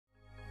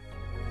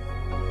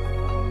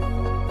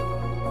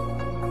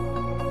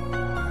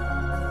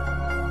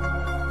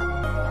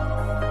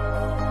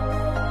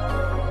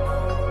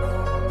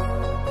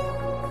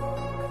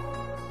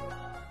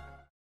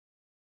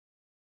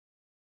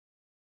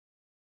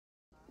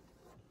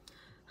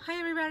Hi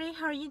everybody,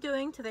 how are you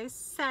doing? Today's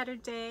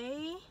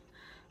Saturday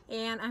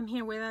and I'm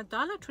here with a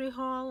Dollar Tree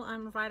haul.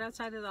 I'm right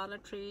outside the Dollar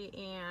Tree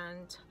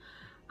and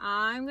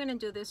I'm gonna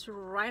do this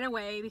right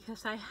away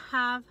because I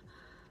have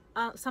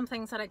some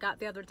things that I got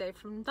the other day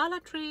from Dollar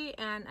Tree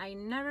and I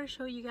never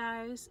show you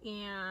guys,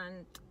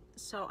 and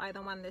so I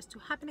don't want this to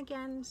happen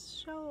again,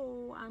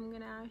 so I'm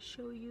gonna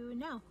show you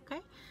now. Okay,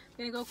 I'm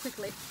gonna go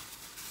quickly.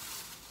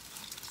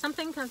 Some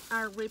things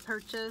are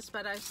repurchased,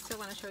 but I still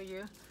want to show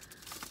you.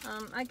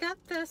 I got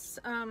this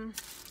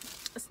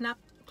snap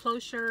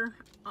closure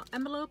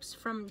envelopes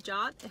from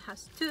Jot. It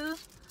has two.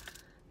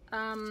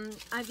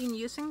 I've been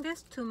using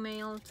this to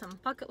mail some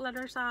pocket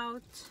letters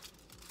out.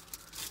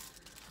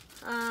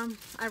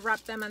 I wrap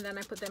them and then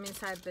I put them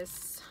inside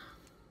this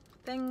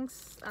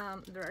things.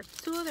 There are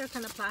two. They're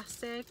kind of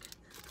plastic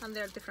and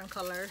they're different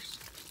colors,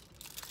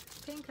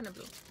 pink and a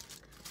blue.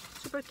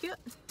 Super cute.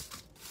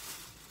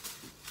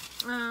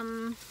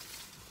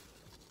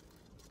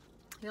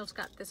 They also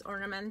got these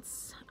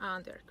ornaments.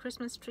 They're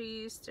Christmas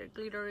trees. They're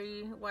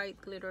glittery, white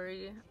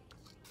glittery.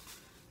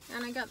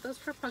 And I got those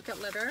for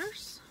pocket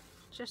letters,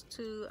 just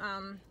to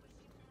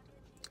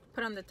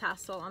put on the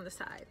tassel on the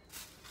side.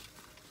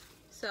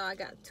 So I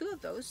got two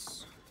of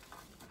those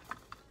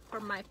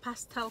for my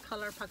pastel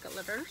color pocket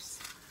letters.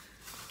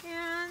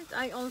 And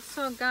I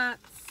also got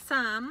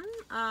some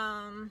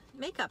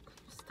makeup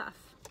stuff.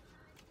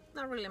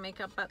 Not really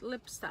makeup, but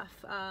lip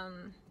stuff.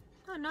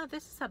 Oh no,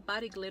 this is a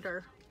body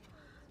glitter.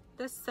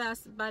 This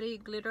says body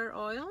glitter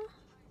oil,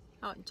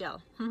 oh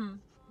gel,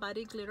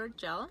 body glitter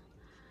gel,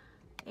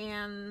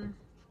 and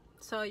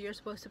so you're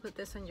supposed to put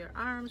this on your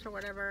arms or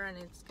whatever, and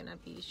it's gonna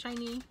be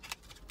shiny.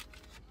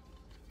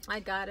 I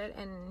got it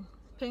in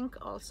pink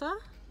also.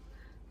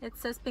 It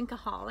says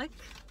Pinkaholic,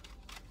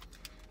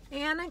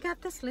 and I got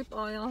this lip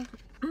oil,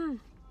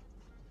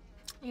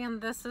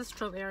 and this is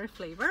strawberry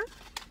flavor.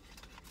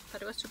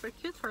 But it was super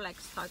cute for like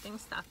stocking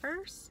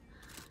stuffers.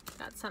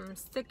 Got some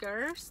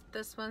stickers.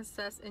 This one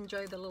says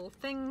enjoy the little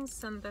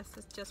things, and this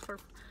is just for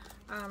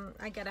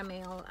I get a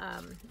mail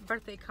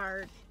birthday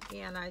card,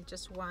 and I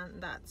just want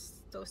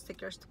those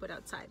stickers to put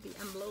outside the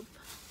envelope.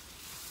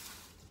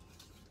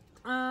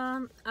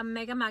 A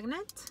mega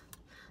magnet.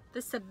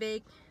 This is a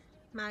big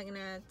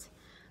magnet,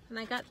 and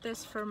I got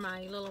this for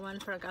my little one,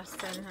 for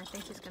Augustine. I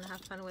think he's gonna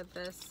have fun with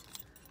this.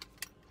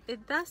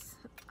 It does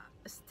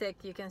stick,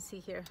 you can see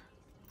here.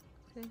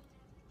 See?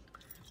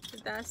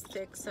 It does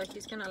stick, so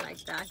he's gonna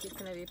like that. He's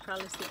gonna be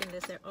probably sticking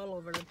this there all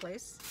over the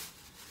place.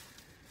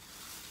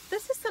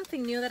 This is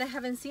something new that I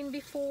haven't seen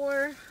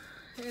before.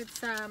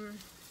 It's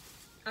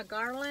a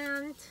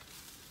garland,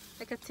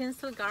 like a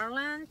tinsel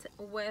garland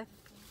with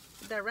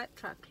the red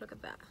truck. Look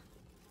at that.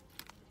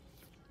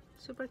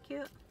 Super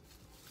cute.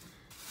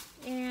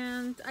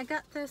 And I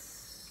got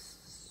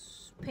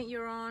this paint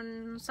your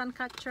own sun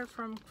catcher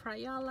from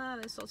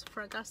Crayola. This is also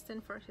for Augustine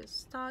for his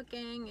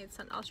stocking. It's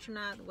an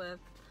astronaut with,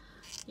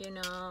 you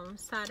know,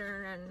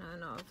 Saturn, and I don't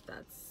know if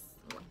that's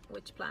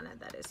which planet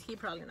that is. He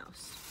probably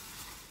knows.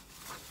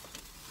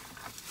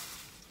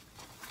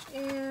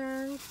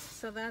 And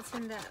so that's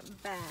in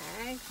that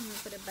bag. Let me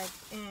put it back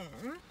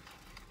in.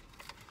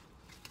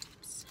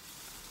 Oops.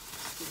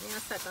 Give me a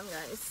second,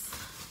 guys.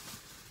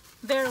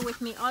 Bear with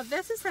me. Oh,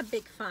 this is a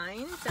big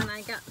find, and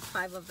I got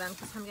 5 of them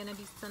because I'm gonna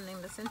be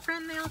sending this in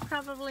friend mail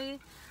probably.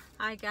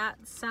 I got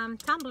some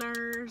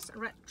tumblers,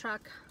 red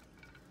truck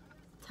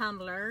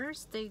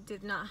tumblers. They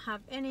did not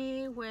have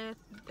any with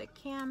the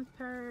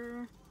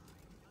camper.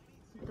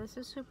 This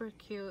is super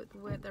cute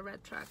with the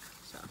red truck.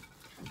 So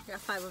I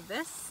got 5 of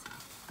this.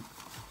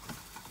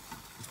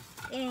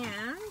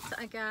 And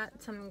I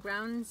got some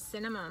ground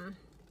cinnamon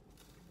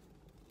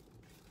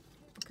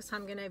because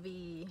I'm gonna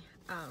be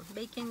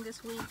baking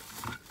this week,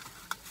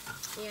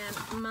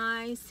 and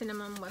my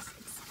cinnamon was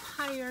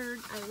expired.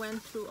 I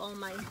went through all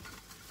my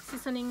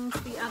seasonings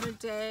the other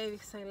day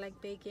because I like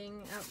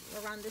baking.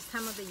 Around this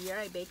time of the year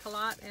I bake a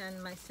lot,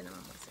 and my cinnamon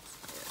was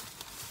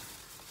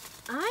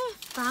expired. I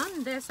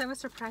found this. I was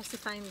surprised to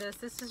find this.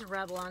 This is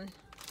Revlon.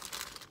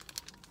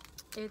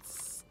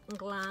 It's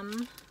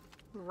glam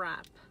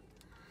wrap,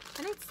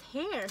 and it's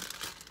hair,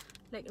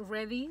 like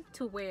ready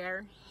to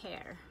wear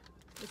hair.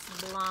 It's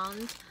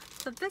blonde.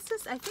 So this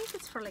is, I think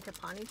it's for like a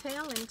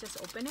ponytail. Let me just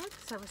open it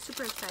because I was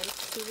super excited to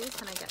see this,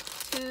 and I got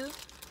 2.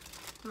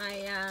 My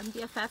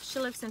BFF, she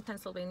lives in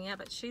Pennsylvania,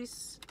 but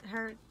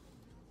her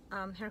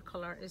hair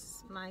color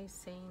is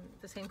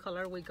the same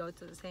color. We go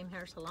to the same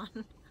hair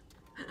salon.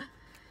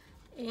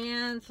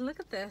 And look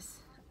at this.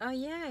 Oh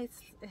yeah, it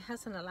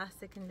has an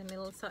elastic in the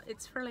middle, so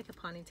it's for like a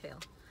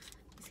ponytail.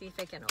 Let's see if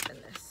I can open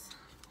this.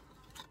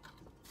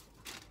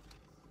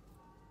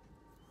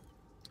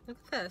 Look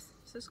at this.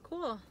 This is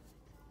cool.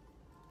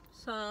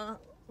 So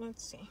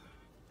let's see.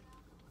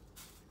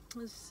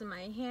 This is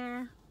my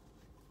hair.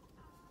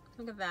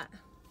 Look at that.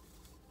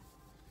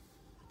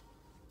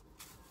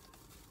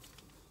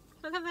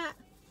 Look at that.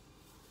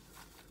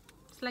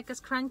 It's like a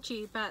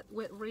scrunchie, but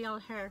with real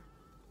hair.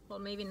 Well,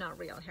 maybe not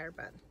real hair,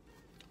 but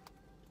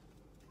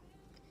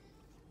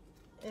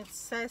it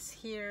says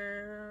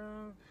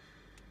here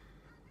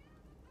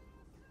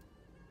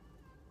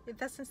It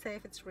doesn't say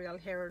if it's real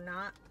hair or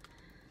not,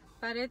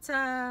 but it's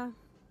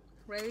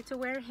ready to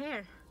wear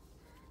hair.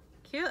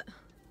 Cute.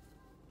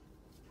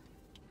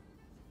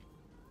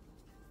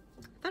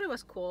 I thought it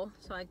was cool,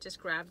 so I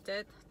just grabbed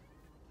it.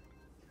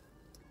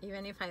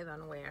 Even if I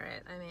don't wear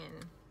it, I mean,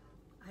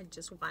 I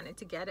just wanted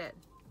to get it.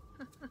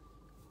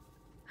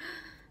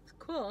 It's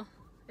cool.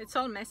 It's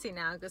all messy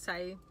now because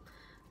I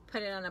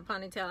put it on a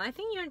ponytail. I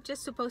think you're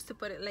just supposed to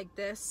put it like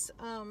this,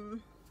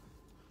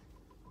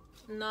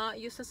 not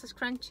use as a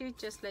scrunchie,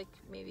 just like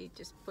maybe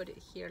just put it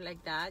here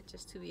like that,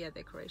 just to be a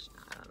decoration.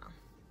 I don't know.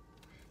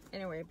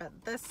 Anyway, but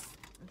this,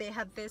 they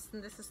had this,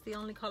 and this is the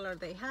only color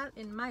they had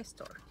in my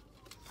store.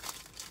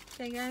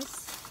 Okay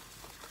guys,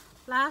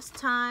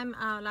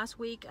 last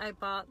week I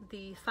bought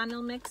the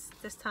funnel mix.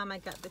 This time I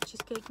got the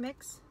cheesecake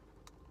mix.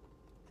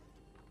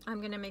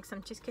 I'm gonna make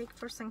some cheesecake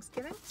for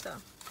Thanksgiving, so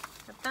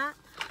got that.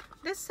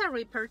 This is a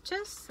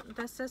repurchase.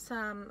 This is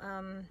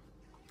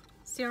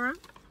serum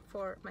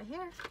for my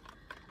hair.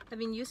 I've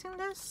been using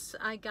this.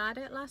 I got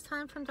it last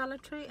time from Dollar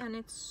Tree and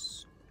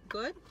it's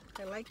good.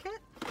 I like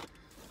it.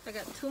 I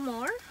got 2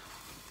 more.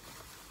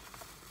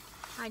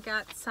 I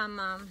got some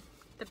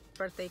the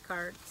birthday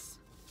cards.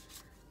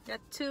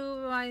 Got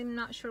 2. I'm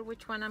not sure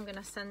which one I'm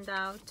gonna send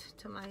out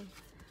to my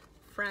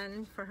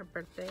friend for her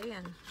birthday,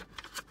 and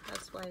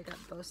that's why I got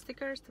those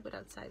stickers to put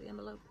outside the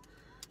envelope.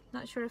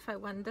 Not sure if I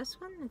want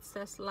this one. It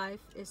says life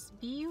is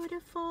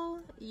beautiful,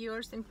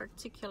 yours in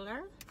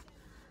particular.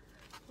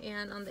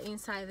 And on the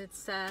inside it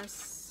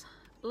says,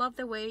 love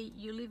the way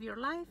you live your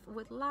life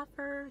with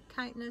laughter,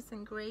 kindness,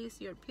 and grace.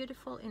 You're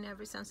beautiful in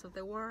every sense of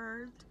the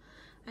word,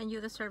 and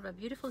you deserve a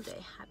beautiful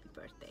day. Happy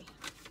birthday.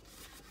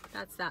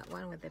 That's that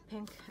one with the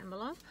pink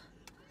envelope.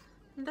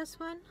 And this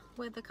one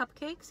with the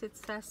cupcakes, it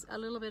says a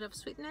little bit of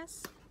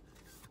sweetness.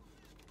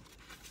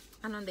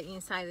 And on the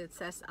inside it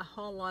says a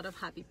whole lot of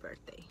happy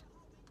birthday.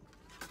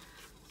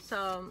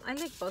 So I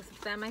like both of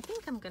them. I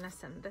think I'm gonna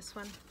send this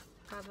one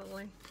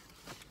probably.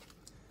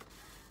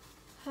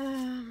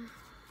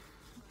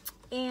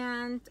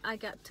 And I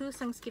got 2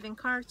 Thanksgiving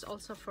cards,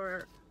 also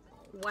for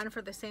one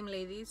for the same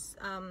ladies.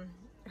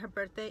 Her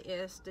birthday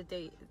is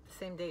the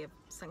same day of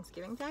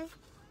Thanksgiving Day,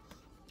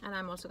 and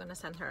I'm also gonna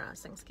send her a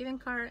Thanksgiving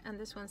card. And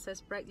this one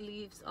says, bright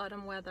leaves,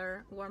 autumn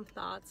weather, warm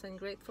thoughts, and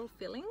grateful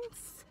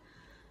feelings.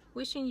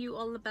 Wishing you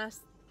all the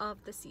best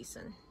of the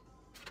season.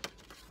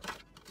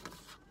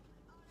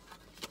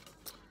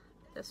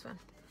 This one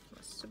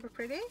was super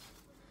pretty.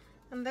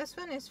 And this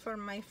one is for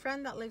my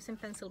friend that lives in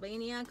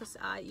Pennsylvania, because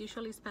I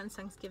usually spend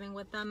Thanksgiving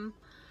with them.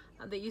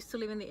 They used to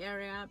live in the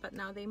area, but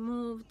now they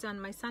moved,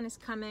 and my son is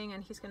coming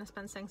and he's gonna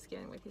spend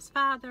Thanksgiving with his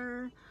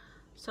father.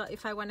 So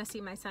if I want to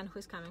see my son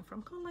who's coming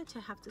from college,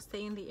 I have to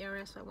stay in the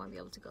area, so I won't be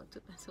able to go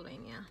to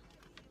Pennsylvania.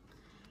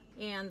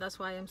 And that's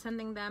why I'm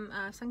sending them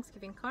a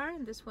Thanksgiving card.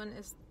 And this one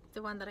is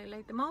the one that I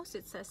like the most.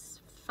 It says,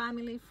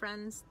 family,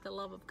 friends, the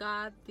love of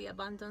God, the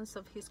abundance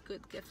of his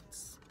good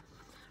gifts.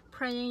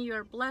 Praying you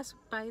are blessed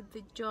by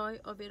the joy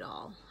of it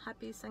all.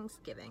 Happy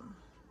Thanksgiving.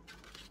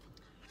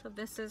 So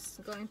this is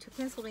going to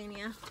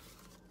Pennsylvania.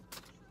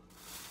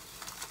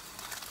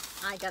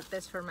 I got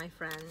this for my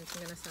friend.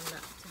 I'm gonna send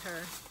that to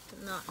her.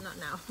 Not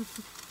now.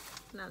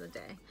 Another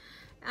day.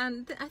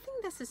 And I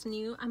think this is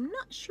new. I'm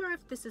not sure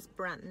if this is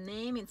brand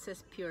name. It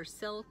says Pure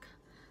Silk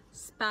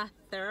Spa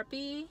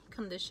Therapy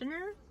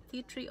Conditioner,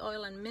 tea tree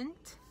oil and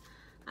mint,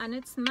 and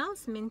it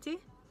smells minty.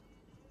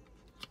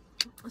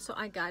 So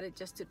I got it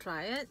just to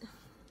try it.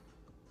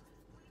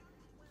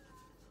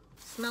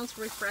 Smells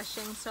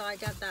refreshing, so I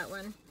got that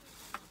one,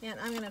 and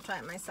I'm gonna try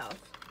it myself,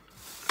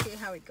 see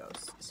how it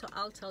goes. So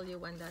I'll tell you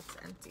when that's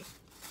empty,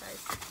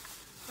 guys.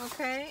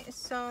 Okay,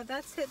 so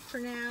that's it for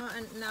now,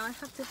 and now I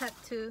have to head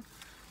to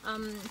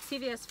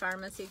CVS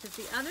Pharmacy, because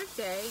the other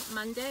day,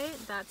 Monday,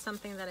 that's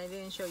something that I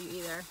didn't show you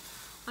either.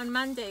 On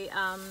Monday,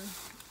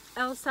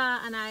 Elsa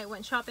and I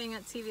went shopping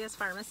at CVS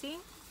Pharmacy,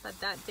 but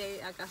that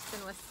day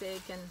Augustine was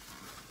sick, and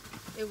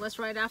it was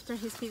right after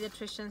his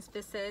pediatrician's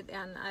visit,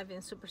 and I've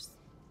been super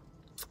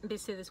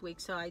busy this week,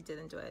 so I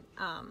didn't do it.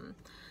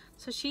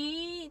 So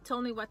she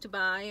told me what to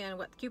buy and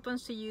what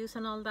coupons to use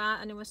and all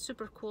that, and it was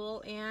super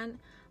cool. And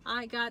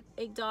I got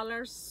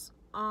 $8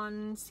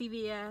 on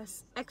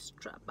CVS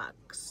extra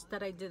bucks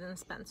that I didn't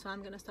spend, so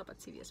I'm gonna stop at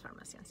CVS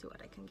Pharmacy and see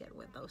what I can get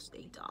with those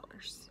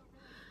 $8.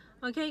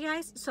 Okay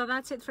guys, so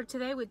that's it for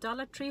today with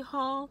Dollar Tree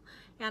haul,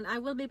 and I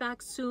will be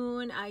back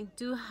soon. I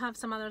do have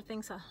some other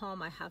things at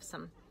home. I have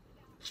some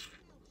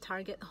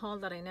Target haul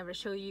that I never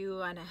show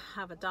you, and I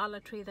have a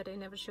Dollar Tree that I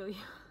never show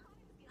you.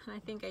 I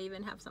think I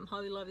even have some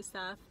Hobby Lobby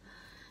stuff,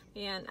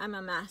 and I'm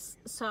a mess,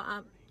 so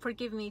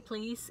forgive me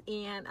please,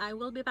 and I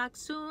will be back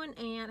soon,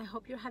 and I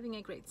hope you're having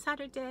a great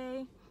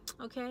Saturday.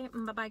 Okay,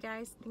 bye bye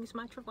guys, thanks so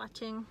much for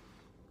watching.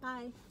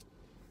 Bye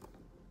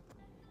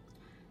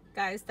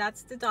guys.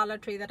 That's the Dollar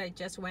Tree that I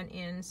just went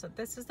in. So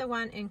this is the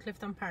one in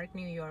Clifton Park,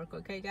 New York.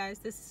 Okay guys,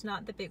 this is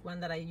not the big one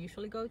that I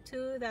usually go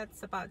to.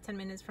 That's about 10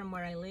 minutes from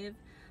where I live.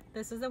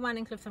 This is the one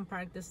in Clifton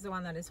Park. This is the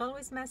one that is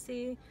always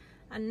messy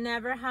and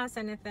never has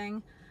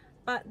anything.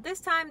 But this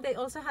time they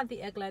also have the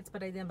egglets,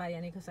 but I didn't buy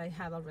any because I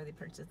have already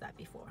purchased that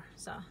before.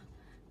 So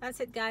That's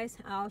it, guys.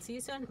 I'll see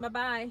you soon. Bye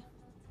bye.